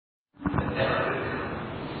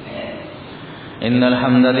إن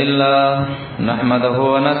الحمد لله نحمده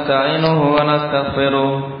ونستعينه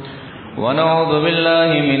ونستغفره ونعوذ بالله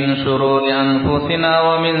من شرور أنفسنا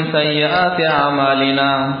ومن سيئات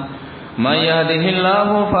أعمالنا من يهده الله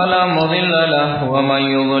فلا مضل له ومن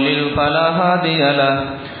يضلل فلا هادي له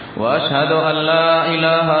وأشهد أن لا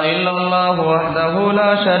إله إلا الله وحده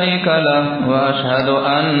لا شريك له وأشهد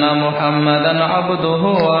أن محمدا عبده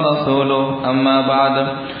ورسوله أما بعد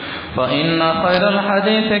فإن خير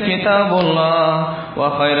الحديث كتاب الله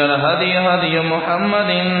وخير الهدي هدي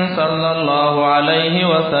محمد صلى الله عليه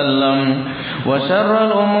وسلم وشر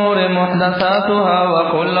الأمور محدثاتها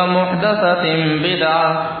وكل محدثة بدعة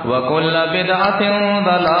وكل بدعة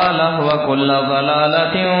ضلالة وكل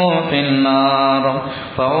ضلالة في النار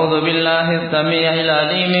فأعوذ بالله السميع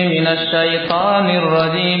العليم من الشيطان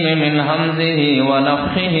الرجيم من همزه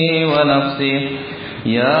ونفخه ونفسه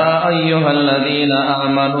يا أيها الذين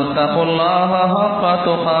آمنوا اتقوا الله حق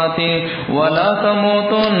تقاته ولا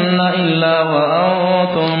تموتن إلا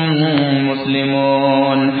وأنتم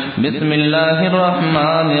مسلمون بسم الله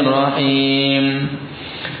الرحمن الرحيم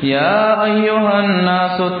يا أيها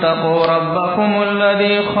الناس اتقوا ربكم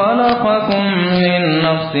الذي خلقكم من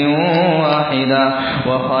نفس واحدة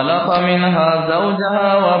وخلق منها زوجها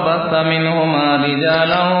وبث منهما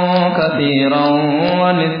رجالا كثيرا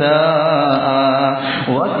ونساء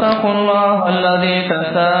واتقوا الله الذي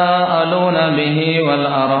تساءلون به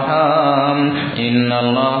والأرحام إن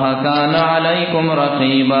الله كان عليكم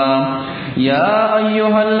رقيبا يا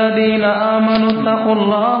أيها الذين آمنوا اتقوا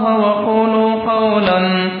الله وقولوا قولا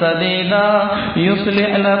سديدا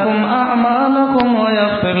يصلح لكم أعمالكم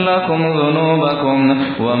ويغفر لكم ذنوبكم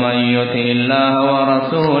ومن يطع الله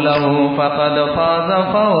ورسوله فقد فاز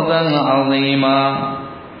فوزا عظيما.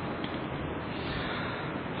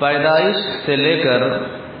 پیدائش سے لے کر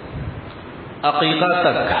عقیقہ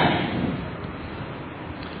تک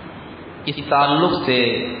اس تعلق سے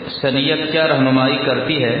شریعت کیا رہنمائی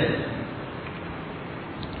کرتی ہے،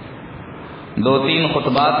 دو تین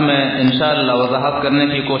خطبات میں انشاءاللہ وضاحت کرنے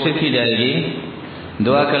کی کوشش کی جائے گی.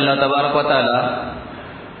 دعا کہ اللہ تبارک و تعالی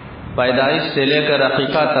پیدائش سے لے کر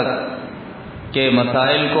عقیقہ تک کے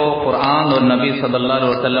مسائل کو قرآن اور نبی صلی اللہ علیہ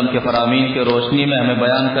وسلم کے فرامین کی روشنی میں ہمیں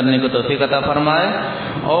بیان کرنے کی توفیق عطا فرمائے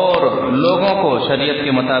اور لوگوں کو شریعت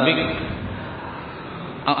کے مطابق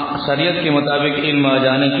علم آ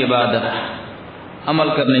جانے کے بعد عمل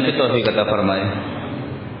کرنے کی توفیق عطا فرمائے.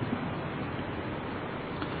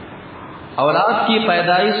 اولاد کی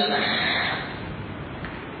پیدائش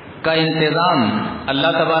کا انتظام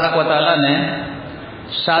اللہ تبارک و تعالی نے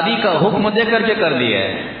شادی کا حکم دے کر کے کر دیا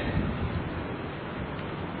ہے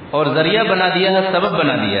اور ذریعہ بنا دیا ہے، سبب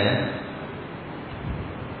بنا دیا ہے.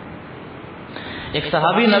 ایک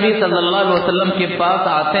صحابی نبی صلی اللہ علیہ وسلم کے پاس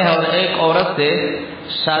آتے ہیں اور ایک عورت سے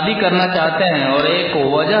شادی کرنا چاہتے ہیں اور ایک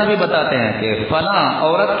وجہ بھی بتاتے ہیں کہ فلاں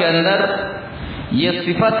عورت کے اندر یہ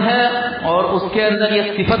صفت ہے اور اس کے اندر یہ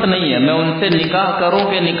صفت نہیں ہے، میں ان سے نکاح کروں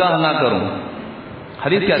کہ نکاح نہ کروں.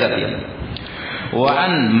 حدیث کیا کہتی ہے؟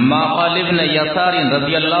 وعن معقل بن یسار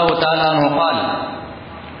رضی اللہ تعالی عنہ قال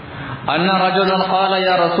ان رجلا قال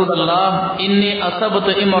یا رسول اللہ انی اصبت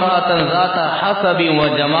امرأة ذات حسب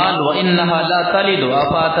وجمال وانها لا تلد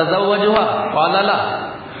افاتزوجها قال لا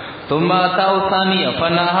ثم اتاه الثانية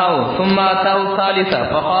فنهاه ثم اتاه الثالثة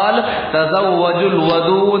فقال تزوجوا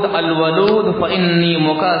الودود الولود فإني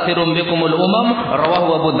مكاثر بكم الأمم. رواه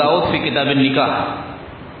ابو داود في كتاب النکاح.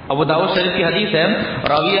 ابو داود شریف کی حدیث ہے.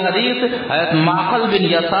 راوی حدیث حضرت معقل بن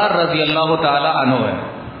یسار رضی اللہ تعالی عنہ ہے.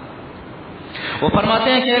 وہ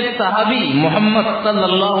فرماتے ہیں کہ ایک صحابی محمد صلی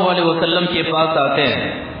اللہ علیہ وسلم کے پاس آتے ہیں،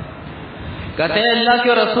 کہتے ہیں اللہ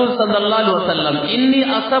کے رسول صلی اللہ علیہ وسلم انی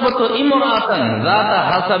اصبت امرأة ذات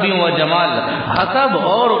حسب و جمال، حسب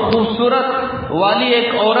اور خوبصورت والی ایک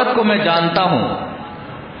عورت کو میں جانتا ہوں.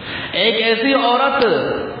 ایک ایسی عورت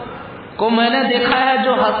کو میں نے دیکھا ہے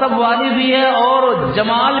جو حسب والی بھی ہے اور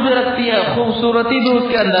جمال بھی رکھتی ہے، خوبصورتی بھی اس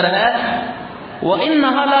کے اندر ہے.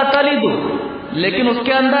 وانها لا تلد، لیکن اس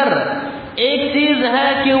کے اندر ایک چیز ہے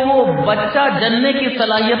کہ وہ بچہ جننے کی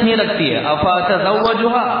صلاحیت نہیں رکھتی ہے.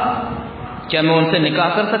 افاتزوجها، کیا میں ان سے نکاح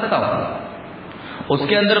کر سکتا ہوں؟ اس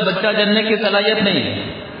کے اندر بچہ جننے کی صلاحیت نہیں ہے،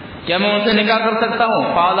 کیا میں ان سے نکاح کر سکتا ہوں؟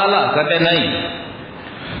 قال لا، کہتے نہیں.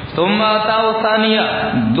 ثم اتاه الثانية،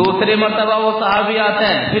 دوسری مرتبہ وہ صحابی آتے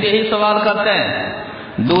ہیں، پھر یہی سوال کرتے ہیں،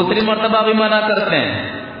 دوسری مرتبہ بھی منع کرتے ہیں.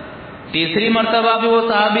 تیسری مرتبہ بھی وہ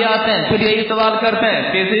صحابی آتے ہیں، پھر یہی سوال کرتے ہیں،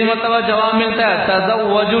 تیسری مرتبہ جواب ملتا ہے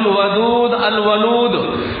تزوج الودود الولود،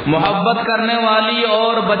 محبت کرنے والی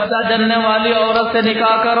اور بچہ جننے والی عورت سے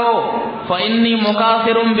نکاح کرو. فإنی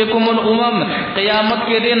مکافر بکم الامم، قیامت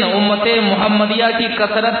کے دن امت محمدیہ کی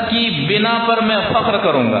کثرت کی بنا پر میں فخر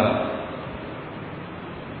کروں گا.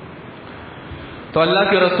 تو اللہ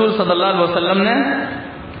کے رسول صلی اللہ علیہ وسلم نے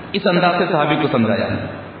اس انداز سے صحابی کو سمجھایا.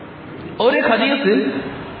 اور ایک حدیث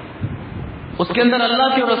اس کے اندر اللہ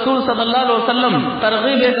کے رسول صلی اللہ علیہ وسلم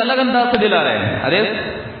ترغیب ایک الگ انداز سے دلا رہے ہیں. حدیث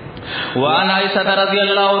وعن عائشہ رضی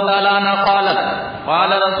اللہ تعالی عنہا قالت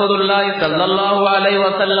قال رسول اللہ صلی اللہ علیہ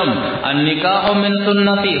وسلم النکاح من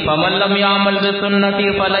سنتی فمن لم يعمل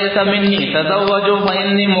بسنتی فلیس منی تزوجوا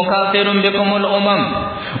فانی مکاثر بکم الامم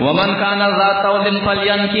ومن كان ذا طول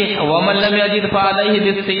فلينكح ومن لم يجد فعليه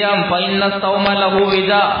بالصيام فإن الصوم له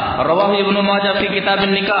وجاء رواه ابن ماجہ فی کتاب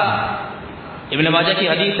النکاح. ابن ماجہ کی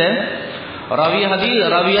حدیث ہے. راویہ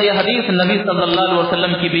حدیث نبی صلی اللہ علیہ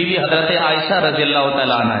وسلم کی بیوی حضرت عائشہ رضی اللہ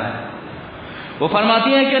تعالی عنہ ہے. وہ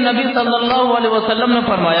فرماتی ہیں کہ نبی صلی اللہ علیہ وسلم نے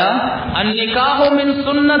فرمایا النکاح من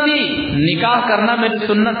سنتی، نکاح کرنا میری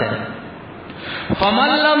سنت ہے.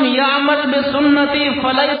 فمن لم يعمل بسنتی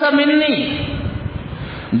فلیس منی،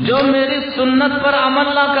 جو میری سنت پر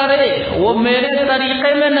عمل نہ کرے وہ میرے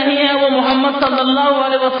طریقے میں نہیں ہے، وہ محمد صلی اللہ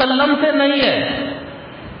علیہ وسلم سے نہیں ہے.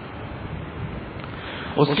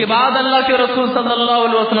 اس کے بعد اللہ کے رسول صلی اللہ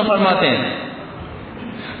علیہ وسلم فرماتے ہیں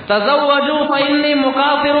تزوجوا فانی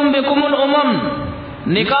مکافر بکم الامم،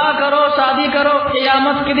 نکاح کرو، شادی کرو،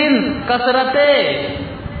 قیامت کے دن کثرت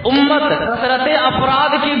امت، کثرت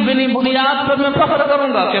افراد کی بنیاد پر میں فخر کروں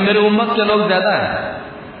گا کہ میری امت کے لوگ زیادہ ہیں.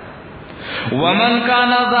 ومن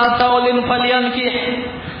کان ذا طول فلینکح،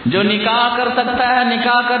 جو نکاح کر سکتا ہے،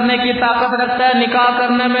 نکاح کرنے کی طاقت رکھتا ہے، نکاح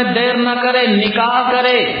کرنے میں دیر نہ کرے، نکاح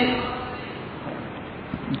کرے.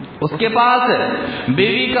 اس کے پاس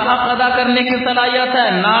بیوی کا حق ادا کرنے کی صلاحیت ہے،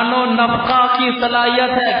 نان و نفقہ کی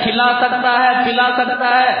صلاحیت ہے، کھلا سکتا ہے، پلا سکتا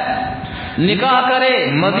ہے، نکاح کرے.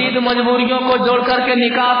 مزید مجبوریوں کو جوڑ کر کے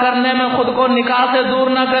نکاح کرنے میں خود کو نکاح سے دور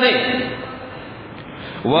نہ کرے.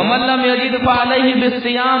 وَمَن لَّمْ يَجِدْ فَعَلَيْهِ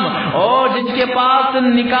بِالصِّيَامِ، اور جس کے پاس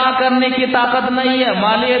نکاح کرنے کی طاقت نہیں ہے،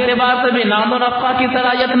 مالی اعتبار سے بھی نان و نفقہ کی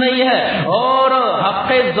صلاحیت نہیں ہے اور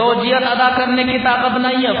حق زوجیت ادا کرنے کی طاقت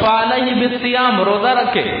نہیں ہے، فَعَلَيْهِ بِالصِّيَامِ، روزہ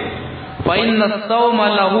رکھے. فَإِنَّ الصَّوْمَ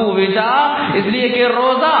لَهُ وِجَاءٌ، اس لیے کہ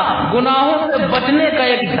روزہ گناہوں سے بچنے کا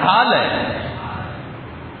ایک ڈھال ہے.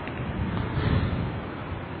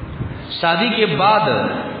 شادی کے بعد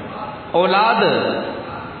اولاد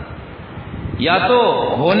یا تو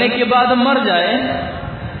ہونے کے بعد مر جائے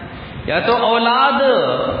یا تو اولاد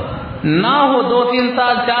نہ ہو، 2-3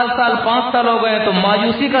 سال 4 سال 5 سال ہو گئے تو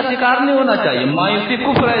مایوسی کا شکار نہیں ہونا چاہیے. مایوسی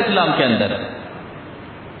کفر ہے اسلام کے اندر.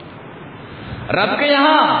 رب کے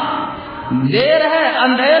یہاں دیر ہے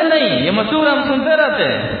اندھیر نہیں، یہ مشہور ہم سنتے رہتے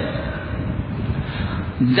ہیں.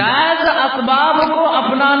 جائز اسباب کو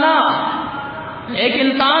اپنانا ایک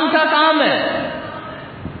انسان کا کام ہے،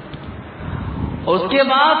 اس کے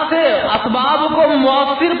بعد سے اسباب کو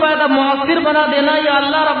مؤثر بنا دینا یہ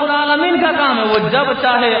اللہ رب العالمین کا کام ہے. وہ جب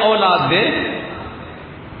چاہے اولاد دے،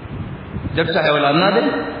 جب چاہے اولاد نہ دے.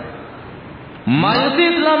 مایوسی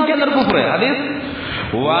اسلام کے اندر کفر ہے. حدیث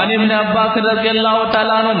وعن ابن عباس رضی اللہ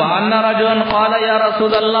تعالیٰ عنہ ان رجلا قال یا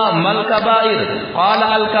رسول اللہ ما الکبائر؟ قال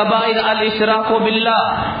الکبائر الاشراک باللہ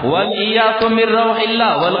والیاس من روح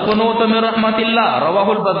اللہ والقنوط من رحمت اللہ. رواہ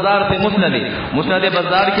البزار سے مسند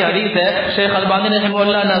بزار کی حدیث ہے. شیخ البانی رحمہ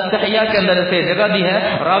اللہ نے استحیاء کے اندر سے جگہ دی ہے.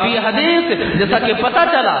 راوی حدیث جیسا کہ پتہ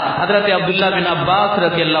چلا حضرت عبداللہ بن عباس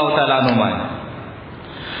رضی اللہ تعالیٰ عنہ.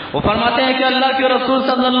 وہ فرماتے ہیں کہ اللہ کے رسول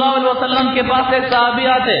صلی اللہ علیہ وسلم کے پاس ایک صحابی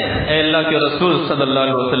آتے ہیں. اے اللہ کے رسول صلی اللہ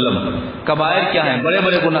علیہ وسلم، کبائر کیا ہیں، بڑے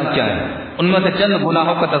بڑے گناہ کیا ہیں؟ ان میں سے چند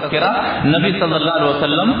گناہوں کا تذکرہ نبی صلی اللہ علیہ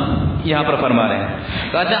وسلم یہاں پر فرما رہے ہیں.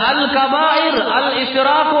 کہتے ہیں الکبائر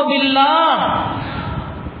الاشراک باللہ،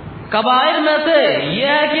 کبائر میں سے یہ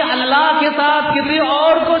ہے کہ اللہ کے ساتھ کسی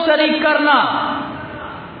اور کو شریک کرنا،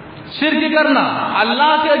 شرک کرنا.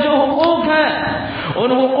 اللہ کے جو حقوق ہیں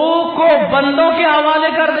ان حقوق کو بندوں کے حوالے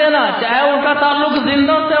کر دینا، چاہے ان کا تعلق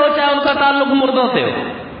زندوں سے ہو چاہے ان کا تعلق مردوں سے ہو.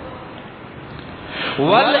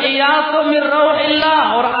 والیاس من روح اللہ،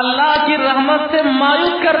 اور اللہ کی رحمت سے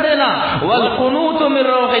مایوس کر دینا. والقنوط من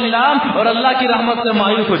روح اللہ، اور اللہ کی رحمت سے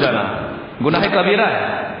مایوس ہو جانا گناہ کبیرہ ہے.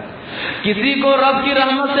 کسی کو رب کی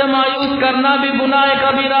رحمت سے مایوس کرنا بھی گناہ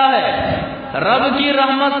کبیرہ ہے. رب کی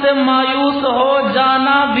رحمت سے مایوس ہو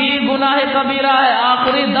جانا بھی گناہ کبیرہ ہے.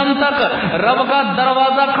 آخری دم تک رب کا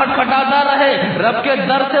دروازہ کھٹکھٹاتا رہے، رب کے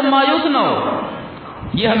در سے مایوس نہ ہو.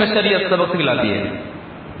 یہ ہمیں شریعت سبق سکھلاتی ہے.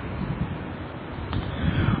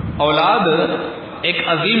 اولاد ایک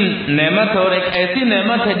عظیم نعمت ہے اور ایک ایسی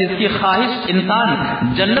نعمت ہے جس کی خواہش انسان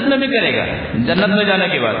جنت میں بھی کرے گا، جنت میں جانے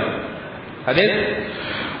کے بعد. حدیث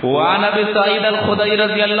وعن ابي سعيد الخدري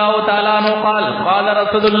رضي الله تعالى عنه قال قال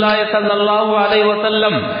رسول الله صلى الله عليه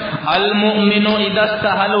وسلم المؤمن اذا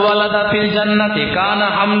استهل ولد في الجنة كان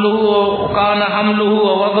حمله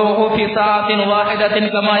ووضعه في ساعة واحدة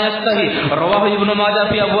كما يشتهي، رواه ابن ماجہ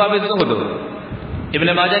فی ابواب الزہد۔ ابن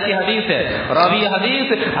ماجہ کی حدیث ہے، راوی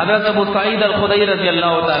حدیث حضرت ابو سعید الخدری رضی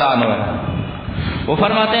اللہ تعالیٰ عنہ ہے۔ وہ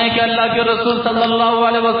فرماتے ہیں کہ اللہ کے رسول صلی اللہ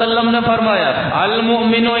علیہ وسلم نے فرمایا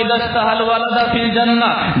المؤمن اذا استهل ولد فی الجنہ،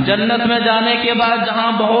 جنت میں جانے کے بعد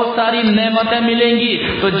جہاں بہت ساری نعمتیں ملیں گی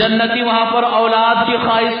تو جنتی وہاں پر اولاد کی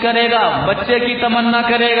خواہش کرے گا، بچے کی تمنا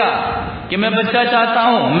کرے گا کہ میں بچہ چاہتا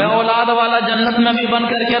ہوں، میں اولاد والا جنت میں بھی بن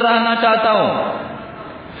کر کے رہنا چاہتا ہوں۔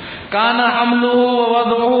 کان حملہ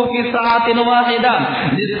ووضعہ فی ساعۃ واحدہ،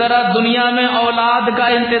 جس طرح دنیا میں اولاد کا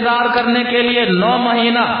انتظار کرنے کے لیے 9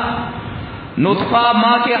 مہینہ نطفہ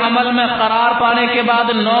ماں کے حمل میں قرار پانے کے بعد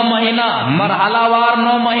 9 مہینہ مرحلہ وار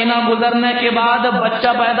 9 مہینہ گزرنے کے بعد بچہ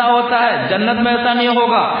پیدا ہوتا ہے، جنت میں ایسا نہیں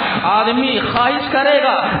ہوگا۔ آدمی خواہش کرے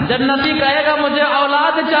گا، جنتی کہے گا مجھے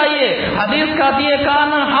اولاد چاہیے، حدیث کہتی ہے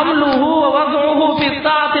کان حملہ ووضعہ فی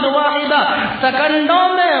ساعۃ واحدہ، سیکنڈوں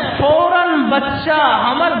میں فوراً بچہ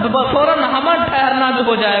فوراً حمل ٹھہرنا بھی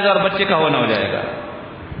ہو جائے گا اور بچے کا ہونا ہو جائے گا۔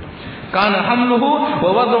 کان حملہ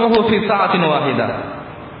ووضعہ فی ساعۃ واحدہ،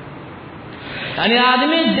 یعنی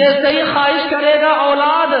آدمی جیسے ہی خواہش کرے گا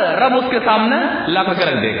اولاد، رب اس کے سامنے لا کر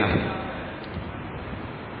رکھ دے گا۔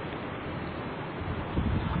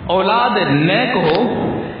 اولاد نیک ہو،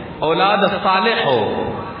 اولاد صالح ہو،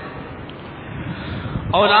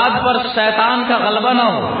 اولاد پر شیطان کا غلبہ نہ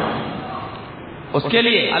ہو، اس کے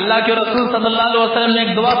لیے اللہ کے رسول صلی اللہ علیہ وسلم نے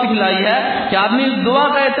ایک دعا سکھلائی ہے کہ آدمی اس دعا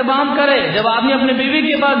کا اہتمام کرے جب آدمی اپنی بیوی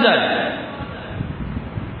کے پاس جائے،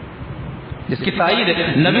 جس کی تائید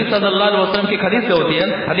نبی صلی اللہ علیہ وسلم کی حدیث سے ہوتی ہے۔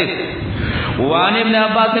 حدیث وعن ابن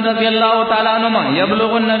عباس رضی اللہ تعالی عنہما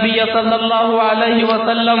یبلغ النبی صلی اللہ علیہ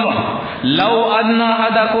وسلم لو ان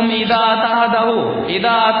احدکم اذا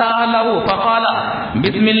اتى اهله فقال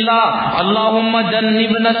بسم اللہ اللهم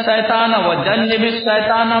جنبنا الشیطان وجنب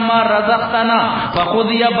الشیطان ما رزقتنا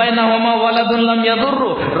فقضی بینهما ولد لم يضر،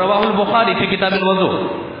 رواہ البخاری فی کتاب الوضوء۔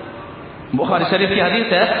 بخاری شریف کی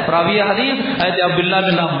حدیث ہے، راوی حدیث حضرت عبداللہ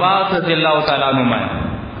بن عباس رضی اللہ تعالیٰ عنہ،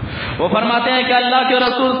 وہ فرماتے ہیں کہ اللہ کے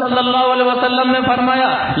رسول صلی اللہ علیہ وسلم نے فرمایا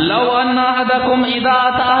لو ان احدکم اذا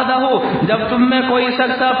اتى اهله، جب تم میں کوئی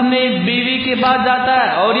شخص اپنی بیوی کے پاس جاتا ہے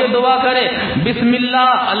اور یہ دعا کرے بسم اللہ،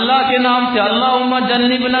 اللہ کے نام سے، اللہم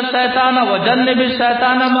جنبنا الشیطان وجنب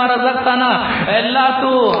الشیطان ما رزقتنا، اے اللہ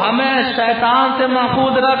تو ہمیں شیطان سے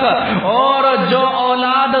محفوظ رکھ اور جو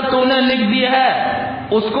اولاد تو نے لکھ دی ہے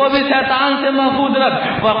اس کو بھی شیطان سے محفوظ رکھ،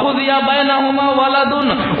 وَقُضِيَ بَيْنَهُمَا وَلَدٌ،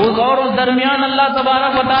 اور اس درمیان اللہ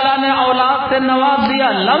تبارک و تعالیٰ نے اولاد سے نواز دیا،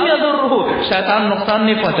 لم يضرہ، شیطان نقصان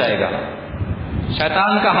نہیں پہنچائے گا،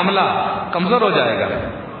 شیطان کا حملہ کمزور ہو جائے گا۔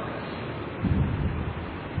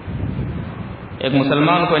 ایک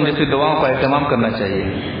مسلمان کو ان جیسی دعاؤں کا اہتمام کرنا چاہیے۔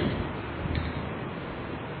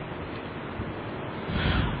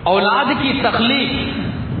 اولاد کی تخلیق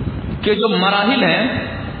کے جو مراحل ہیں،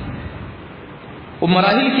 وہ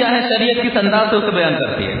مراحل کیا ہے، شریعت کس انداز سے اسے بیان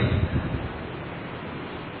کرتی ہے۔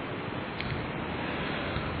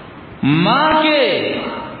 ماں کے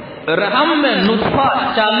رحم میں نطفہ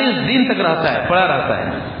 40 دن تک رہتا ہے، پڑا رہتا ہے۔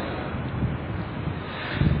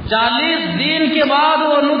 40 دن کے بعد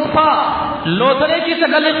وہ نطفہ لوتھڑے کی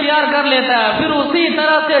شکل اختیار کر لیتا ہے، پھر اسی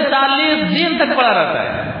طرح سے 40 دن تک پڑا رہتا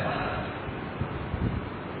ہے،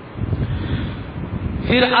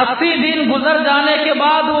 پھر 80 دن گزر جانے کے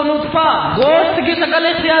بعد وہ نطفہ گوشت کی شکل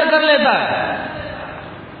اختیار کر لیتا ہے،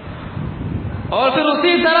 اور پھر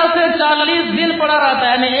اسی طرح سے 40 دن پڑا رہتا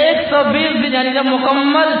ہے، یعنی 120 دن، یعنی جب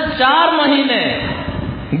مکمل 4 مہینے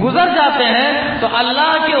گزر جاتے ہیں تو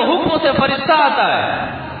اللہ کے حکم سے فرشتہ آتا ہے،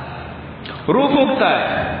 روح پھونکتا ہے،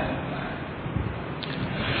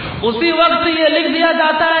 اسی وقت یہ لکھ دیا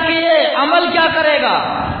جاتا ہے کہ یہ عمل کیا کرے گا،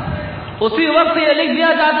 اسی وقت یہ لکھ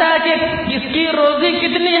دیا جاتا ہے کہ اس کی روزی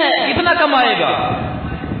کتنی ہے، کتنا کمائے گا،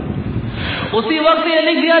 اسی وقت یہ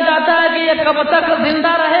لکھ دیا جاتا ہے کہ یہ کب تک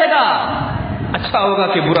زندہ رہے گا، اچھا ہوگا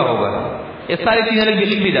کہ برا ہوگا، یہ ساری چیزیں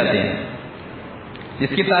لکھ دی جاتی ہیں،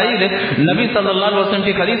 جس کی تائید نبی صلی اللہ علیہ وسلم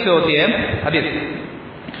کی حدیث سے ہوتی ہے۔ حدیث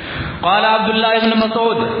قال عبداللہ بن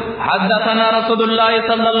مسعود حدثنا رسول اللہ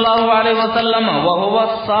صلی اللہ علیہ وسلم وهو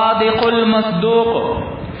الصادق المصدوق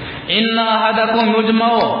ان احدکم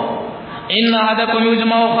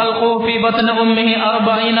یجمع خلقه في بطن امه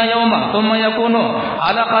 40 يوما ثم يكون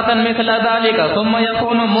علقة مثل ذلك ثم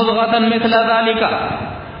يكون مضغة مثل ذلك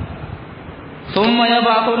ثم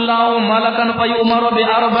يبعث الله ملكا فيؤمر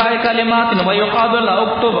ب4 كلمات ويقال له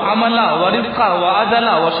اكتب عملا ورزقا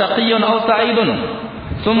واجلا وشقي او سعيد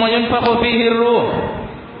ثم ينفخ فيه الروح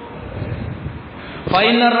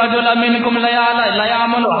فإن الرجل منكم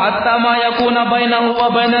ليعمل حتى ما يكون بينه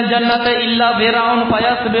وبين الجنة إلا ذراع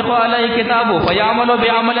فيسبق عليه كتابه فيعمل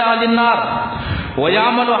بعمل أهل النار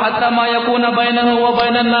ويعمل حتى ما يكون بينه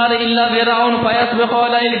وبين النار إلا ذراع فيسبق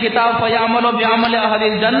عليه الكتاب فيعمل بعمل أهل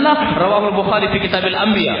الجنة. رواه البخاري في كتاب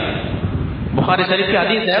الأنبياء. بخاری شریف کی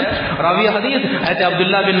حدیث ہے. راوی حدیث حضرت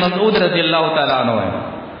عبداللہ بن مسعود رضی اللہ تعالیٰ عنہ ہے.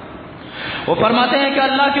 وہ فرماتے ہیں کہ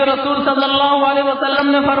اللہ کے رسول صلی اللہ علیہ وسلم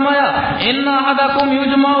نے فرمایا ان احدکم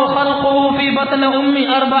یجمع خلقه فی بطن امی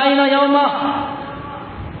 40 یوما.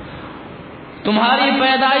 تمہاری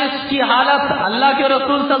پیدائش کی حالت اللہ کے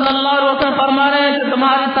رسول صلی اللہ علیہ وسلم فرما رہے ہیں کہ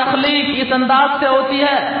تمہاری تخلیق اس انداز سے ہوتی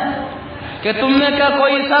ہے کہ تم میں کا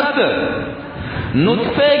کوئی شخص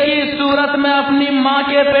نطفے کی صورت میں اپنی ماں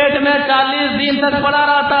کے پیٹ میں 40 دن تک پڑا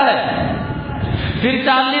رہتا ہے. پھر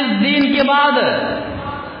 40 دن کے بعد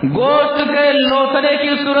گوشت کے لوتھڑے کی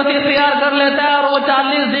صورت اختیار کر لیتا ہے اور وہ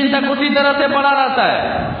 40 دن تک اسی طرح سے پڑا رہتا ہے.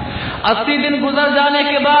 80 دن گزر جانے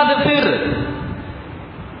کے بعد پھر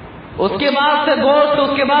اس کے بعد سے گوشت،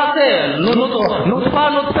 اس کے بعد سے نطفہ،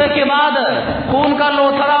 نطفے کے بعد خون کا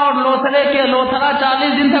لوتھڑا اور لوتھڑے کے لوتھڑا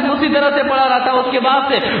 40 دن تک اسی طرح سے پڑا رہتا ہے. اس کے بعد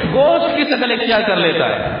سے گوشت کی شکل اختیار کر لیتا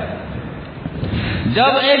ہے.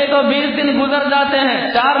 جب 120 دن گزر جاتے ہیں،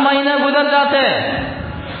 4 مہینے گزر جاتے ہیں،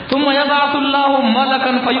 ثم یبعث اللہ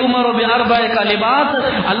ملکا فیؤمر باربع کلمات.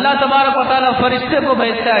 اللہ تبارک و تعالیٰ فرشتے کو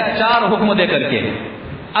بھیجتا ہے 4 حکم دے کر کے.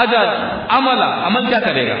 اجل، عمل کیا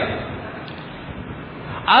کرے گا؟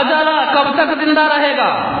 اجلا کب تک زندہ رہے گا؟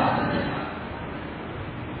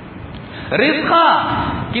 رزقا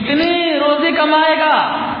کتنی روزی کمائے گا؟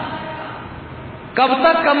 کب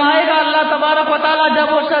تک کمائے گا؟ اللہ تبارک و تعالیٰ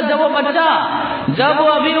جب وہ بچہ جب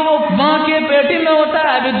وہ ابھی وہ ماں کے پیٹی میں ہوتا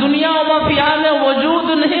ہے، ابھی دنیا و فیہا میں وجود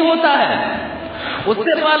نہیں ہوتا ہے، اس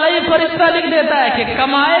سے پہلے ہی فرشتہ لکھ دیتا ہے کہ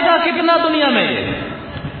کمائے گا کتنا دنیا میں.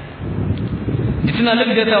 جتنا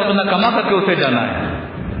لکھ دیتا ہے اتنا کما کر کے اسے جانا ہے.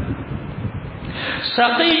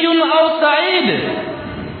 شقی او سعید،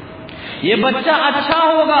 یہ بچہ اچھا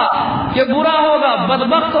ہوگا کہ برا ہوگا،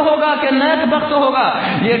 بدبخت ہوگا کہ نیک بخت ہوگا،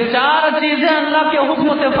 یہ 4 چیزیں اللہ کے حکم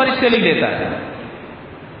سے فرشتے لکھ دیتا ہے.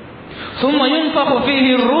 ثم ينفخ فيه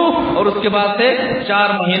الروح، اور اس کے بعد سے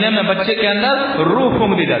 4 مہینے میں بچے کے اندر روح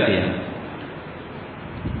پھونک دی جاتی ہے.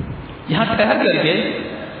 یہاں ٹھہر کر کے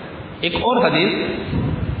ایک اور حدیث،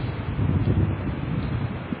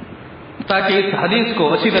 تاکہ اس حدیث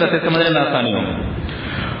کو اچھی طرح سے سمجھنے میں آسانی ہو.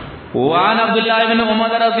 وعن عبد الله بن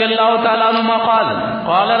عمر رضی اللہ تعالی عنہما قال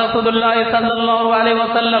قال رسول اللہ صلی اللہ علیہ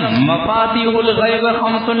وسلم مفاتيح الغیب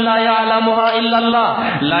 5 لا يعلمها الا الله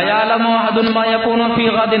لا يعلم احد ما يكون في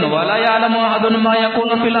غد ولا يعلم احد ما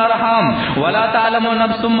يكون في الارحام ولا تعلم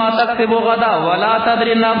نفس ما تكسب غدا ولا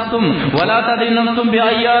تدري نفس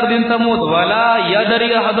باي ارض تموت ولا يدري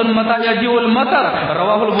احد متى يجيء المطر.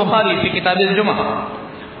 رواه البخاری في کتاب الجمعہ.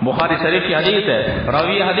 بخاری شریف کی حدیث ہے.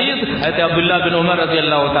 راوی حدیث حضرت عبداللہ بن عمر رضی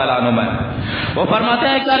اللہ تعالیٰ عنہ. وہ فرماتے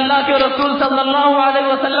ہیں کہ اللہ کے رسول صلی اللہ علیہ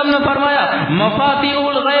وسلم نے فرمایا مفاتیح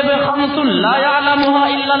الغیب 5 لا يعلمها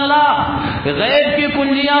الا اللہ. غیب کی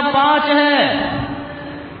کنجیاں 5 ہیں،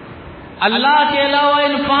 اللہ کے علاوہ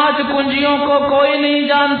ان 5 کنجیوں کو کوئی نہیں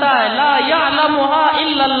جانتا ہے. لا يعلمها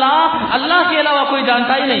الا اللہ، اللہ کے علاوہ کوئی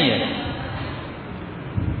جانتا ہی نہیں ہے.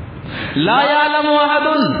 لا يعلم احد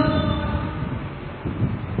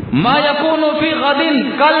ما یکون فی غد،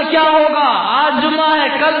 کل کیا ہوگا. آج جمعہ ہے،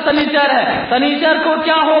 کل سنیچر ہے، سنیچر کو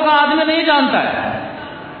کیا ہوگا آدمی نہیں جانتا ہے.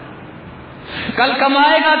 کل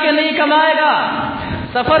کمائے گا کہ نہیں کمائے گا،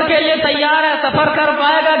 سفر کے لیے تیار ہے، سفر کر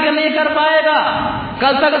پائے گا کہ نہیں کر پائے گا،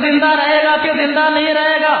 کل تک زندہ رہے گا کہ زندہ نہیں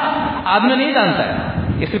رہے گا، آدمی نہیں جانتا ہے.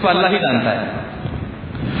 اسی پر اللہ ہی جانتا ہے.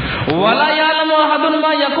 ولا يعلم احد ما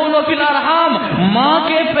يكون في الارحام، ماں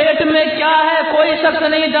کے پیٹ میں کیا ہے کوئی شخص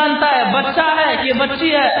نہیں جانتا ہے. بچہ ہے کہ بچی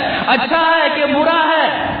ہے، اچھا ہے کہ برا ہے،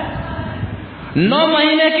 9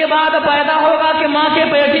 مہینے کے بعد پیدا ہوگا کہ ماں کے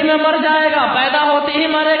پیٹی میں مر جائے گا، پیدا ہوتے ہی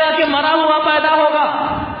مرے گا کہ مرا ہوا پیدا ہوگا،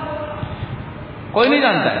 کوئی نہیں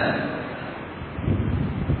جانتا ہے.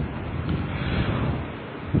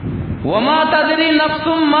 وما تدری نفس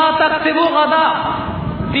ما تکسب غدا.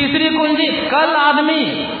 تیسری کنجی، کل آدمی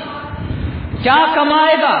کیا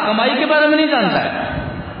کمائے گا، کمائی کے بارے میں نہیں جانتا ہے.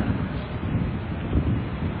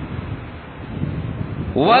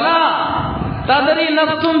 ولا تدری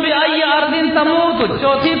نفس بأي ارض تموت.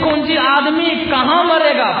 چوتھی کنجی، آدمی کہاں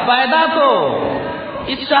مرے گا. پیدا تو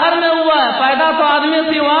اس شہر میں ہوا ہے، پیدا تو آدمی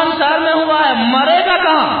سیوان شہر میں ہوا ہے، مرے گا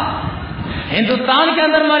کہاں؟ ہندوستان کے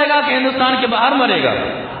اندر مرے گا کہ ہندوستان کے باہر مرے گا،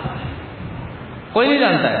 کوئی نہیں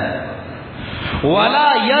جانتا ہے. ولا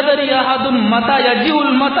يدري احد متى يجيء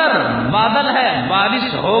المطر. بادل ہے،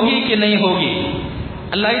 بارش ہوگی کہ نہیں ہوگی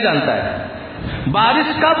اللہ ہی جانتا ہے. بارش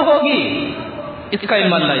کب ہوگی اس کا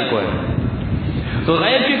علم اللہ ہی کو ہے. تو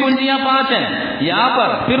غیب کی کنجیاں 5 ہیں. یہاں پر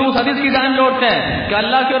پھر اس حدیث کی جانب لوٹتے ہیں کہ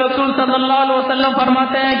اللہ کے رسول صلی اللہ علیہ وسلم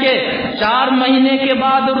فرماتے ہیں کہ 4 مہینے کے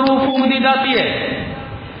بعد روح پھونک دی جاتی ہے.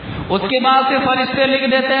 اس کے بعد سے فرشتے لکھ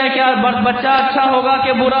دیتے ہیں کہ بچہ اچھا ہوگا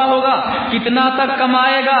کہ برا ہوگا, کتنا تک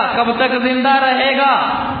کمائے گا, کب تک زندہ رہے گا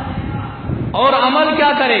اور عمل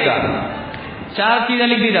کیا کرے گا. 4 چیزیں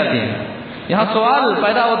لکھ دی جاتی ہیں. یہاں سوال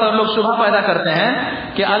پیدا ہوتا ہے, لوگ شبہ پیدا کرتے ہیں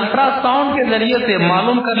کہ الٹرا ساؤنڈ کے ذریعے سے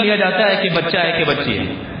معلوم کر لیا جاتا ہے کہ بچہ ہے کہ بچی ہے.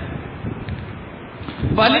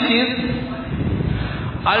 پہلی چیز,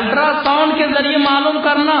 الٹرا ساؤنڈ کے ذریعے معلوم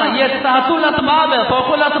کرنا یہ تحت الاسباب ہے,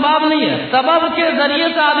 فوق الاسباب نہیں ہے. سبب کے ذریعے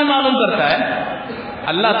سے آدمی معلوم کرتا ہے,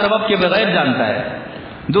 اللہ سبب کے بغیر جانتا ہے.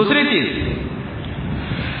 دوسری چیز,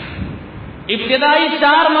 ابتدائی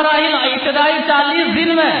 4 مراحل, ابتدائی 40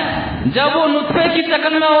 دن میں جب وہ نطفے کی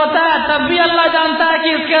شکل میں ہوتا ہے تب بھی اللہ جانتا ہے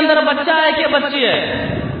کہ اس کے اندر بچہ ہے کہ بچی ہے.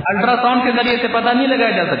 الٹرا ساؤنڈ کے ذریعے سے پتہ نہیں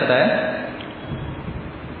لگایا جا سکتا ہے.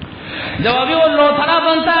 جب ابھی وہ لوتھڑا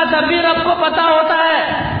بنتا ہے تب بھی رب کو پتا ہوتا ہے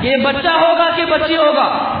کہ یہ بچہ ہوگا کہ بچی ہوگا.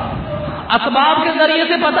 اسباب کے ذریعے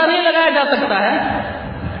سے پتہ نہیں لگایا جا سکتا ہے.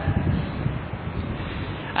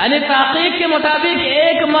 یعنی تحقیق کے مطابق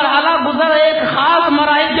ایک مرحلہ ایک خاص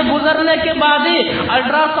مراحل کے گزرنے کے بعد ہی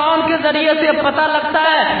الٹرا ساؤنڈ کے ذریعے سے پتہ لگتا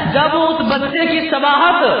ہے. جب اس بچے کی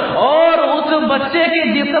شباہت اور اس بچے کے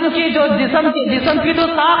جسم کی جو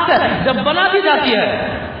ساخت ہے جب بنا دی جاتی ہے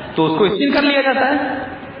تو اس کو اسکین کر لیا جاتا ہے.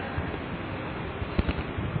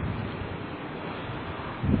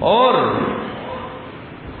 اور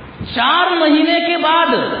 4 مہینے کے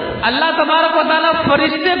بعد اللہ تبارک و تعالیٰ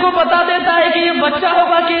فرشتے کو بتا دیتا ہے کہ یہ بچہ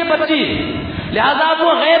ہوگا کہ یہ بچی. لہذا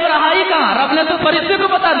وہ غیب رہائی کہاں, رب نے تو فرشتے کو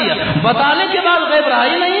بتا دیا, بتانے کے بعد غیب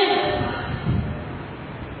رہائی نہیں.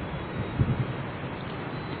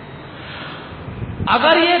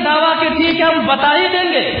 اگر یہ دعویٰ کہ ٹھیک ہے ہم بتا ہی دیں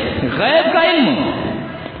گے غیب کا علم,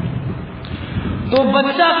 تو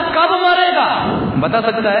بچہ کب مرے گا بتا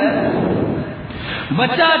سکتا ہے.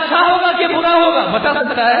 بچہ اچھا ہوگا کہ برا ہوگا بتا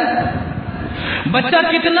سکتا ہے. بچہ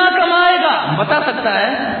کتنا کمائے گا بتا سکتا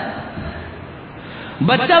ہے.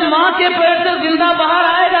 بچہ ماں کے پیٹ سے زندہ باہر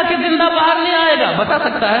آئے گا کہ زندہ باہر نہیں آئے گا بتا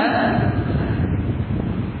سکتا ہے.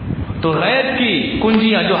 تو غیب کی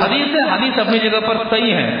کنجیاں جو حدیث ہے, حدیث اپنی جگہ پر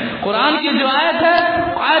صحیح ہے. قرآن کی جو آیت ہے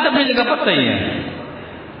آیت اپنی جگہ پر صحیح ہے.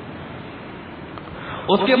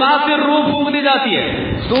 اس کے بعد پھر روح پھونک دی جاتی ہے.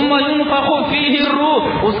 ثم ينفخ فيه الروح,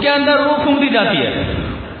 اس کے اندر روح پھونک دی جاتی ہے.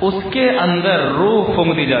 اس کے اندر روح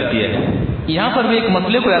پھونک دی جاتی ہے. یہاں پر بھی ایک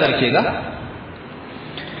مسئلے کو یاد رکھیے گا.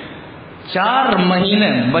 4 مہینے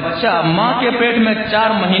بچہ ماں کے پیٹ میں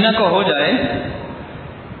 4 مہینہ کا ہو جائے,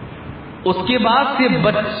 اس کے بعد سے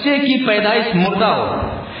بچے کی پیدائش مردہ ہو,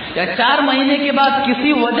 یا 4 مہینے کے بعد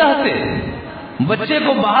کسی وجہ سے بچے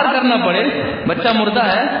کو باہر کرنا پڑے, بچہ مردہ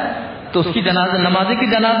ہے, تو اس کی جنازہ, نمازی کی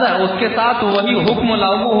جنازہ ہے, اس کے ساتھ وہی حکم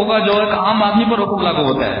لاگو ہوگا جو ایک عام آدمی پر حکم لاگو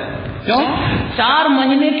ہوتا ہے. کیوں؟ 4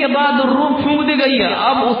 مہینے کے بعد روح پھونک دی گئی ہے.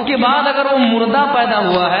 اب اس کے بعد اگر وہ مردہ پیدا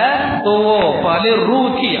ہوا ہے تو وہ پہلے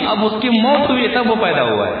روح تھی, اب اس کی موت ہوئی تب وہ پیدا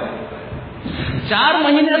ہوا ہے. 4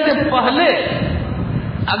 مہینے سے پہلے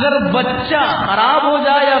اگر بچہ خراب ہو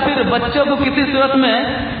جائے یا پھر بچے کو کسی صورت میں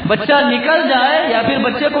بچہ نکل جائے یا پھر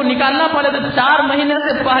بچے کو نکالنا پڑے, تو 4 مہینے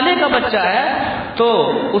سے پہلے کا بچہ ہے تو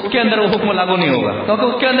اس کے اندر وہ حکم لاگو نہیں ہوگا, کیونکہ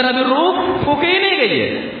اس کے اندر ابھی روح پھونکی ہی نہیں گئی ہے.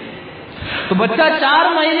 تو بچہ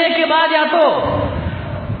 4 مہینے کے بعد یا تو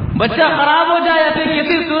بچہ خراب ہو جائے یا پھر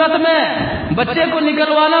کسی صورت میں بچے کو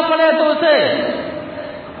نکلوانا پڑے تو اسے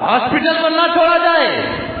ہاسپٹل پر نہ چھوڑا جائے,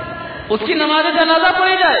 اس کی نماز جنازہ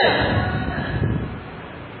پڑھی جائے.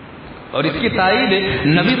 اور اس کی تائید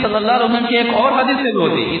نبی صلی اللہ علیہ وسلم کی ایک اور حدیث سے بھی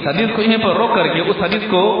ہوتی. اس حدیث کو یہیں پر روک کر کے اس حدیث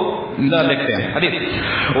کو لکھتے ہیں. حدیث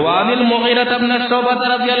وعن المغیرة بن شعبة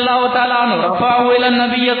رضی اللہ تعالی عنہ رفعه الى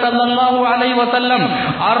النبي صلی اللہ علیہ وسلم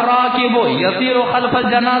الراکب یسیر خلف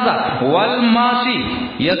الجنازہ والماشی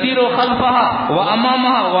یسیر خلفها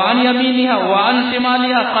وامامها وعن یمینها وعن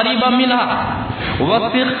شمالها قریبا منها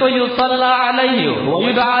والسخط يصلى عليه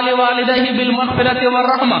ويدعى لوالديه بالمغفرة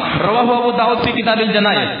والرحمة. رواه ابو داؤد في کتاب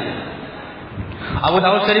الجنائز. ابو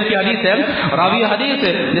داؤد شریف کی حدیث ہے, راوی حدیث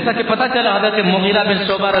ہے, جیسا کہ پتہ چلا حضرت مغیرہ بن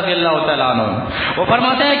شعبہ رضی اللہ تعالیٰ عنہ, وہ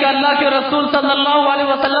فرماتے ہیں کہ اللہ کے رسول صلی اللہ علیہ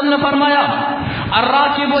وسلم نے فرمایا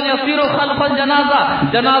الراکب یسیر خلف الجنازہ,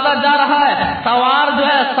 جنازہ جا رہا ہے, سوار جو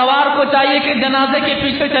ہے سوار کو چاہیے کہ جنازے کے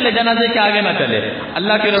پیچھے چلے, جنازے کے آگے نہ چلے.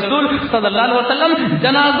 اللہ کے رسول صلی اللہ علیہ وسلم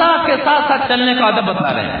جنازہ کے ساتھ ساتھ چلنے کا ادب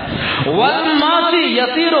بتا رہے ہیں. والماشی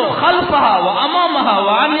یسیر خلفها وامامها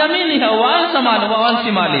وعن یمینها وعن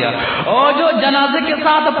شمالها, اور جو جنازے کے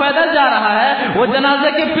ساتھ پیدل جا رہا ہے وہ جنازے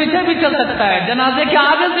کے پیچھے بھی چل سکتا ہے, جنازے کے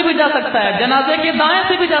آگے سے بھی جا سکتا ہے, جنازے کے دائیں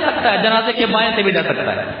سے بھی جا سکتا ہے, جنازے کے بائیں سے بھی جا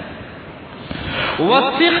سکتا ہے.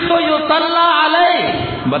 وَالسِّقْطُ يُصَلَّى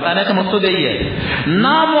عَلَيْهِ، بتانے کا مقصود یہی ہے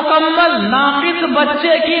نامکمل ناقص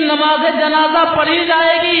بچے کی نماز جنازہ پڑھی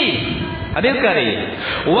جائے گی. حدیث کہہ رہی ہے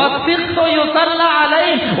وَالسِّقْطُ يُصَلَّى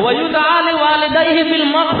عَلَيْهِ وَيُدْعَى لِوَالِدَيْهِ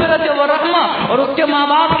بِالْمَغْفِرَةِ وَالرَّحْمَةِ، اور اس کے ماں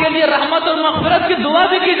باپ کے لیے رحمت اور مغفرت کی دعا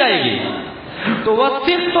بھی کی جائے گی. تو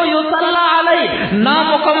وَالسِّقْطُ يُصَلَّى عَلَيْهِ،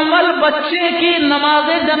 نامکمل بچے کی نماز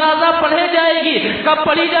جنازہ پڑھی جائے گی. کب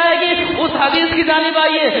پڑھی جائے گی؟ اس حدیث کی جانب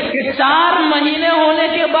آئیے کہ 4 مہینے ہونے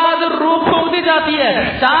کے بعد روح پھونک دی جاتی ہے.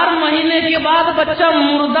 4 مہینے کے بعد بچہ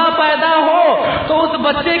مردہ پیدا ہو تو اس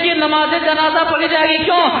بچے کی نماز جنازہ پڑھی جائے گی.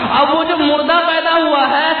 کیوں؟ اب وہ جو مردہ پیدا ہوا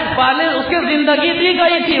ہے پہلے اس کی زندگی دی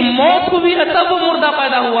گئی تھی، موت ہوئی ہے تب وہ مردہ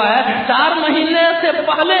پیدا ہوا ہے. 4 مہینے سے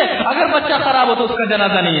پہلے اگر بچہ خراب ہو تو اس کا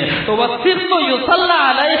جنازہ نہیں ہے. تو وَالسِّقْطُ يُصَلَّى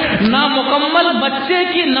عَلَيْهِ، نامکمل بچے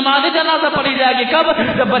کی نماز جنازہ پڑھی جائے گی. کب؟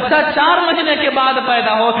 جب بچہ 4 مہینے کے بعد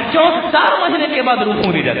پیدا ہو. کیوں؟ 4 مہینے کے بعد روح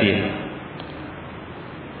پھونک دی جاتی ہے.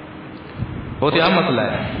 بہت اہم مسئلہ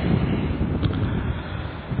ہے.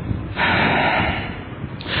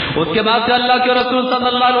 اس کے بعد سے اللہ کے رسول صلی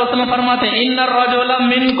اللہ علیہ وسلم فرماتے ہیں ان الرجل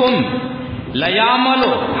منکم لیعمل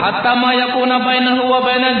حتی ما یکون بینہ و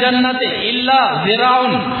بین الجنت الا ذراع،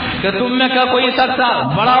 کہ تم میں کا کوئی شخص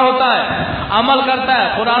بڑا ہوتا ہے، عمل کرتا ہے،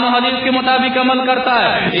 قرآن و حدیث کے مطابق عمل کرتا ہے،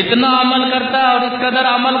 اتنا عمل کرتا ہے اور اس قدر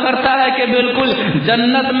عمل کرتا ہے کہ بالکل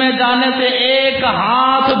جنت میں جانے سے 1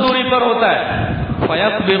 ہاتھ دوری پر ہوتا ہے.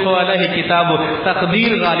 فیسبق علیہ کتاب،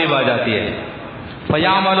 تقدیر غالب آ جاتی ہے.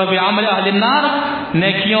 فیعمل بعمل اہل النار،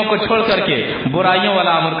 نیکیوں کو چھوڑ کر کے برائیوں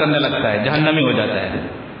والا عمل کرنے لگتا ہے، جہنمی ہو جاتا ہے.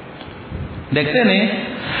 دیکھتے نہیں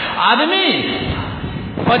آدمی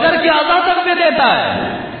فجر کی اذان تک بھی دیتا ہے،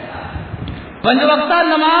 5 وقتہ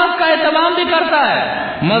نماز کا اہتمام بھی کرتا ہے،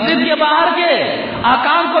 مسجد کے باہر کے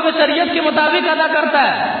احکام کو بھی شریعت کے مطابق ادا کرتا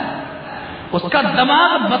ہے. اس کا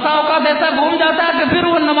دماغ بسا اوقات ایسا گھوم جاتا ہے کہ پھر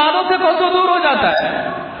وہ نمازوں سے کوسوں دور ہو جاتا ہے.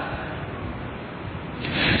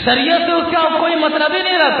 شریعت سے اس کا کوئی مطلب ہی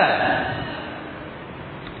نہیں رہتا ہے.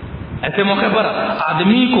 ایسے موقع پر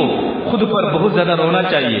آدمی کو خود پر بہت زیادہ رونا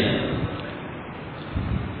چاہیے،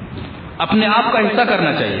 اپنے آپ کا حصہ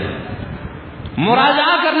کرنا چاہیے،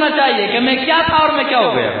 مراجعہ کرنا چاہیے کہ میں کیا تھا اور میں کیا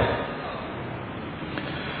ہو گیا.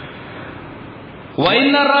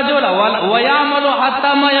 وَإِنَّ الرَّجُلَ وَيَعْمَلُ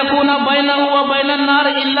حَتَّى مَا يَكُونَ بَيْنَهُ وَبَيْنَ النَّارِ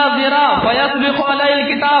إِلَّا ذِرَاعٌ فَيَسْبِقُ عَلَيْهِ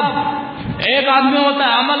الْكِتَابُ. ایک آدمی ہوتا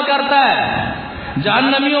ہے عمل کرتا ہے،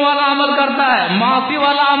 جہنمیوں والا عمل کرتا ہے، معاصی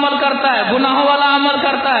والا عمل کرتا ہے، گناہوں والا عمل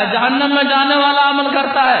کرتا ہے، جہنم میں جانے والا عمل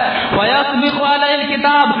کرتا ہے. فَيَسْبِقُ عَلَيْهِ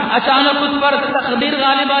الْكِتَابُ، اچانک اس پر تقدیر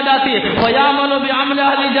غالب آ جاتی ہے. فَيَعْمَلُ بِعَمْلِ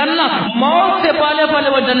أَهْلِ الْجَنَّةِ، موت سے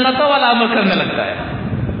پہلے وہ جنتوں والا عمل کرنے لگتا ہے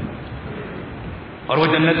اور وہ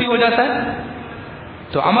جنتی ہو جاتا ہے.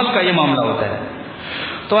 تو عمل کا یہ معاملہ ہوتا ہے.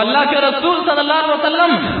 تو اللہ کے رسول صلی اللہ علیہ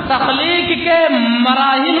وسلم تخلیق کے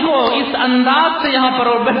مراحل کو اس انداز سے یہاں پر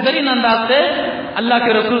اور بہترین انداز سے اللہ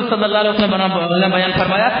کے رسول صلی اللہ علیہ وسلم نے بیان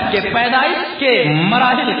فرمایا کہ پیدائش کے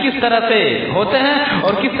مراحل کس طرح سے ہوتے ہیں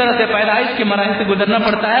اور کس طرح سے پیدائش کے مراحل سے گزرنا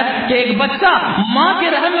پڑتا ہے. کہ ایک بچہ ماں کے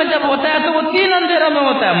رحم میں جب ہوتا ہے تو وہ 3 اندھیروں میں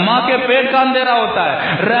ہوتا ہے. ماں کے پیٹ کا اندھیرا ہوتا ہے،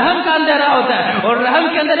 رحم کا اندھیرا ہوتا ہے، اور رحم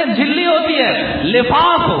کے اندر ایک جھلی ہوتی ہے،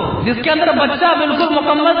 لفاف، جس کے اندر بچہ بالکل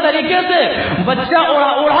مکمل طریقے سے بچہ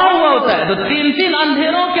اڑا ہوا ہوتا ہے. تو 3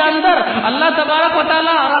 اندھیروں کے اندر اللہ تبارک و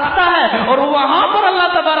تعالیٰ رکھتا ہے اور وہاں پر اللہ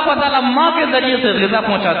تبارک و تعالیٰ ماں کے ذریعے سے غذا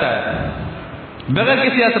پہنچاتا ہے بغیر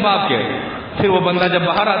کسی اسباب کے. پھر وہ بندہ جب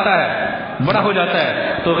باہر آتا ہے، بڑا ہو جاتا ہے،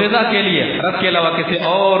 تو غذا کے لیے رب کے علاوہ کسی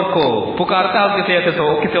اور کو پکارتا ہے اور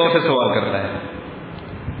کسی اور سے سوال کرتا ہے.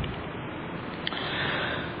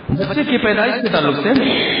 بچے کی پیدائش کے تعلق سے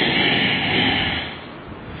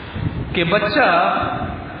کہ بچہ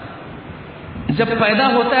جب پیدا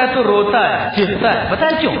ہوتا ہے تو روتا ہے، چیختا ہے. پتہ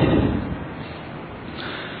ہے کیوں؟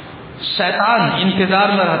 شیطان انتظار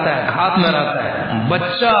میں رہتا ہے، ہاتھ میں رہتا ہے.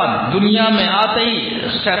 بچہ دنیا میں آتے ہی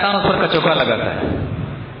شیطان اس پر کچوکا لگاتا ہے.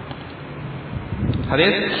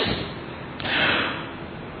 حدیث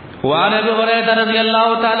وعن ابي هريره رضي الله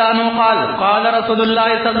تعالى عنه قال قال رسول الله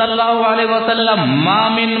صلى الله عليه وسلم ما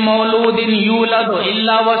من مولود يولد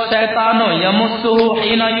الا والشيطان يمسه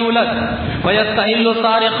حين يولد فيستحل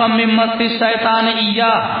صارخا من مس الشيطان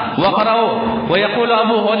اياه واقرأوا. ويقول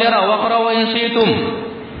ابو هريره واقرأوا ان شئتم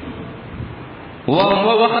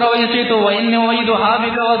وَقْرَوْا يَسِيتُ وَإِنِّي أُعِيذُهَا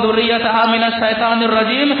بِكَ وَذُرِّيَّتَهَا مِنَ الشَّيْطَانِ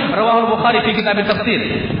الرَّجِيمِ رواہ البخاری فی کتاب تفسیر.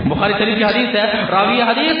 بخاری شریف کی حدیث ہے. راوی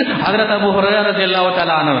حدیث حضرت ابو ہریرہ رضی اللہ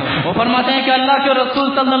تعالیٰ عنہ. وہ فرماتے ہیں کہ اللہ کے رسول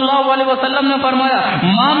صلی اللہ علیہ وسلم نے فرمایا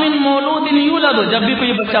مَا مِن مَوْلُودٍ يُولَدُ، جب بھی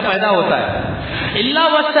کوئی بچہ پیدا ہوتا ہے، إِلَّا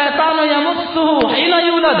وَالشَّيْطَانُ يَمُسُّهُ حِينَ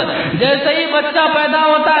يُولَدُ، جیسے ہی بچہ پیدا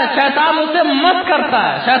ہوتا ہے شیطان اسے مس کرتا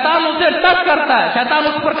ہے، شیطان اسے ٹچ کرتا ہے،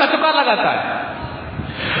 شیطان اس پر کچکا لگاتا ہے.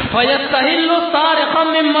 فَيَسْتَحِلُّ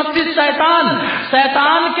صَارِخًا مِّن مَّسِّ الشَّيْطَانِ،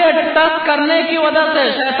 شیطان کے ٹچ کرنے کی وجہ سے،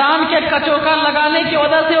 شیطان کے کچوکا لگانے کی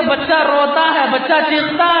وجہ سے وہ بچہ روتا ہے، بچہ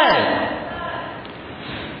چیختا ہے۔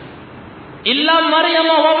 الا مریم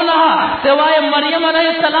وابنها، سوائے مریم علیہ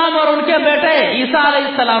السلام اور ان کے بیٹے عیسیٰ علیہ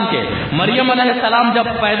السلام کے۔ مریم علیہ السلام جب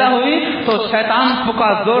پیدا ہوئی تو شیطان کا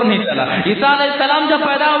زور نہیں چلا، عیسیٰ علیہ السلام جب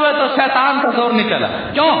پیدا ہوئے تو شیطان کا زور نہیں چلا۔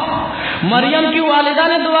 کیوں؟ مریم کی والدہ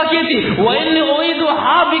نے دعا کی تھی وَإِنِّي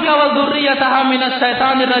أُعِيذُهَا بِكَ وَذُرِّيَّتَهَا مِنَ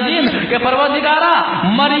الشَّيْطَانِ الرَّجِيمِ، کہ پروردگارا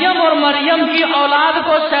مریم اور مریم کی اولاد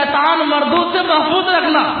کو شیطان مردود سے محفوظ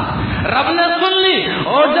رکھنا۔ رب نے سن لی،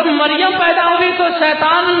 اور جب مریم پیدا ہوئی تو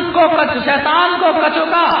شیطان کو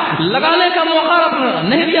کچوکا لگانے کا موقع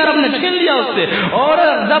نہیں دیا، رب نے چھین لیا اس سے۔ اور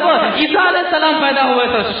جب عیسیٰ علیہ السلام پیدا ہوئے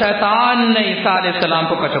تو شیطان نے عیسیٰ علیہ السلام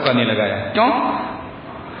کو کچوکا نہیں لگایا۔ کیوں؟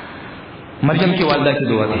 مریم کی والدہ کی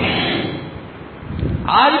دعا تھی۔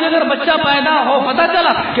 آج بھی اگر بچہ پیدا ہو، پتہ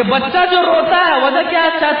چلا کہ بچہ جو روتا ہے وجہ کیا ہے؟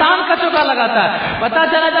 شیطان کچوکا لگاتا ہے۔ پتہ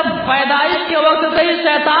چلا جب پیدائش کے وقت سے ہی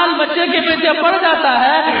شیطان بچے کے پیچھے پڑ جاتا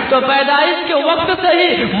ہے تو پیدائش کے وقت سے ہی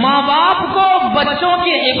ماں باپ کو بچوں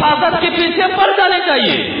کی حفاظت کے پیچھے پڑ جانے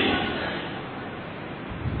چاہیے۔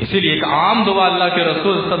 اسی لیے ایک عام دعا اللہ کے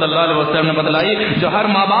رسول صلی اللہ علیہ وسلم نے بتلائی جو ہر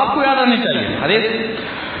ماں باپ کو یاد آنی چاہیے۔ حدیث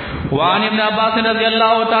وعن ابن عباس رضی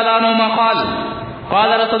اللہ تعالی عنہما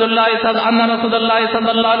قال رسول الله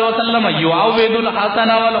صلى الله عليه وسلم يعوذ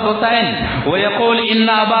الحسن والحسين ويقول ان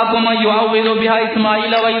اباكما يعوذ بها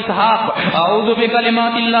اسماعيل واسحاق اعوذ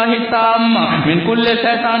بكلمات الله التامه من كل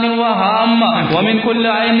شيطان وهام ومن كل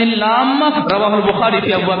عين لام، رواه البخاری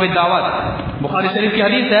في ابواب الدعوات۔ بخاری شریف کی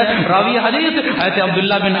حدیث ہے، راوی حدیث حضرت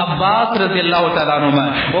عبداللہ بن عباس رضی اللہ تعالیٰ عنہ،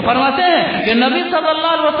 وہ فرماتے ہیں کہ نبی صلی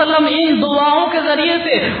اللہ علیہ وسلم ان دعاؤں کے ذریعے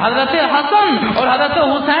سے حضرت حسن اور حضرت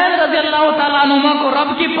حسین رضی اللہ تعالیٰ عنہ کو رب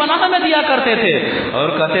کی پناہ میں دیا کرتے تھے، اور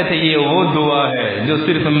کہتے تھے یہ وہ دعا ہے جو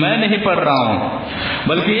صرف میں نہیں پڑھ رہا ہوں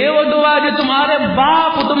بلکہ یہ وہ دعا ہے جو تمہارے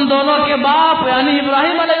باپ، تم دونوں کے باپ یعنی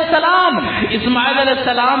ابراہیم علیہ السلام اسماعیل علیہ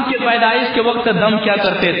السلام کی پیدائش کے وقت دم کیا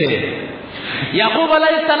کرتے تھے، یعقوب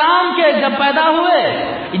علیہ السلام کے جب پیدا ہوئے،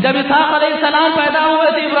 جب اسحاق علیہ السلام پیدا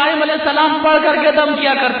ہوئے تو ابراہیم علیہ السلام پڑھ کر کے دم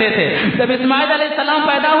کیا کرتے تھے، جب اسماعیل علیہ السلام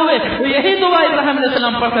پیدا ہوئے تو یہی دعا ابراہیم علیہ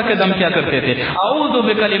السلام پڑھ کر کے دم کیا کرتے تھے، اعوذ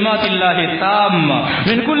بکلمات اللہ التامہ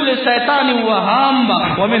من کل شیطان وہام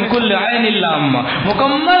ومن کل عین لام،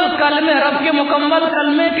 مکمل کلمے، رب کے مکمل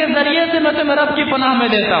کلمے کے ذریعے سے میں تمہیں رب کی پناہ میں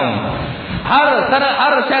دیتا ہوں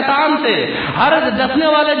ہر شیطان سے، ہر ڈسنے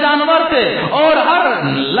والے جانور سے، اور ہر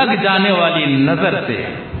لگ جانے والی نظر سے۔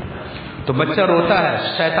 تو بچہ روتا ہے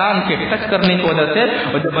شیطان کے ٹچ کرنے کی وجہ سے،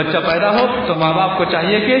 اور جب بچہ پیدا ہو تو ماں باپ کو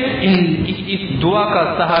چاہیے کہ اس دعا کا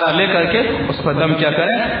سہارا لے کر کے اس پر دم کیا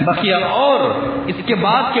کریں۔ بقیہ اور اس کے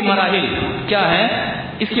بعد کے مراحل کیا ہیں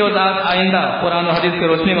اس کی وضاحت آئندہ قرآن و حدیث کی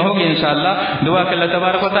روشنی میں ہوگی انشاءاللہ۔ دعا کہ اللہ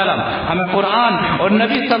تبارک و تعالی ہمیں قرآن اور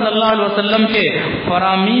نبی صلی اللہ علیہ وسلم کے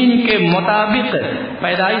فرامین کے مطابق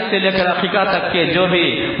پیدائش سے لے کر عقیقہ تک کے جو بھی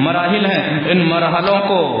مراحل ہیں ان مرحلوں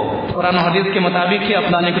کو قرآن و حدیث کے مطابق ہی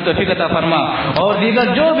اپنانے کی توفیق عطا فرما، اور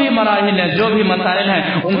دیگر جو بھی مراحل ہیں، جو بھی مسائل ہیں،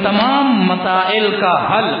 ان تمام مسائل کا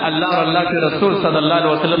حل اللہ اور اللہ کے رسول صلی اللہ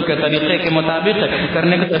علیہ وسلم کے طریقے کے مطابق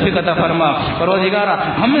کرنے کی توفیق عطا فرما۔ پروردگارا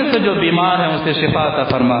ہم میں سے جو بیمار ہیں اسے شفا عطا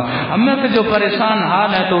فرما، ہم میں سے جو پریشان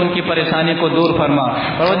حال ہیں تو ان کی پریشانی کو دور فرما،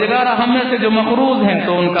 پروردگارا ہم میں سے جو مقروض ہیں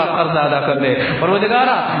تو ان کا قرض ادا کر دے،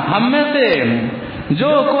 پروردگارا ہم میں سے جو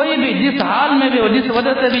کوئی بھی جس حال میں بھی ہو، جس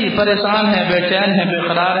وجہ سے بھی پریشان ہے، بے چین ہے، بے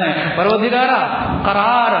قرار ہیں، پروردگارا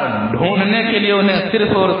قرار ڈھونڈنے کے لیے انہیں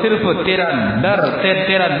صرف اور صرف تیرا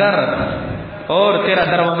در اور تیرا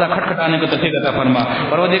دروازہ کھٹکھٹانے کو توفیق عطا فرما۔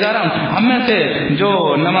 پروردگار ہم میں سے جو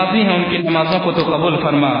نمازی ہیں ان کی نمازوں کو تو قبول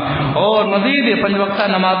فرما، اور مزید 5 وقتہ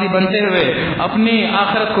نمازی بنتے ہوئے اپنی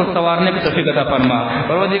آخرت کو سنوارنے کی توفیق عطا فرما۔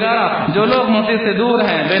 پروردگار جو لوگ مسجد سے دور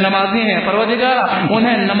ہیں، بے نمازی ہیں، پروردگار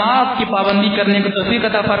انہیں نماز کی پابندی کرنے کی توفیق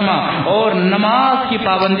عطا فرما، اور نماز کی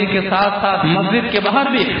پابندی کے ساتھ ساتھ مسجد کے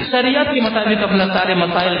باہر بھی شریعت کے مطابق اپنے سارے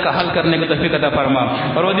مسائل کا حل کرنے کی توفیق عطا فرما۔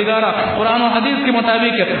 پروردگار قرآن و حدیث کے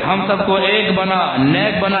مطابق ہم سب کو ایک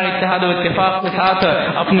نیک بنا اتحاد و اتفاق کے ساتھ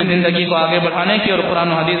اپنی زندگی کو آگے بڑھانے کی اور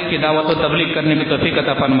قرآن و حدیث کی دعوت و تبلیغ کرنے کی توفیق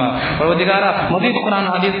عطا فرما۔ پروردگارا مزید قرآن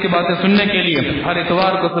و حدیث کی باتیں سننے کے لیے ہر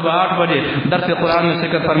اتوار کو صبح 8 بجے درس قرآن میں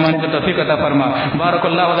شرکت فرمانے کی توفیق عطا فرما۔ بارک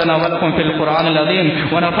اللہ لنا ولکم فی القرآن العظیم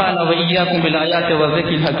ونفعنا وإیاکم بالآیات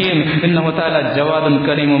والذکر الحکیم، انہ تعالی جواد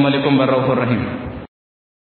کریم ملک بر رؤوف رحیم۔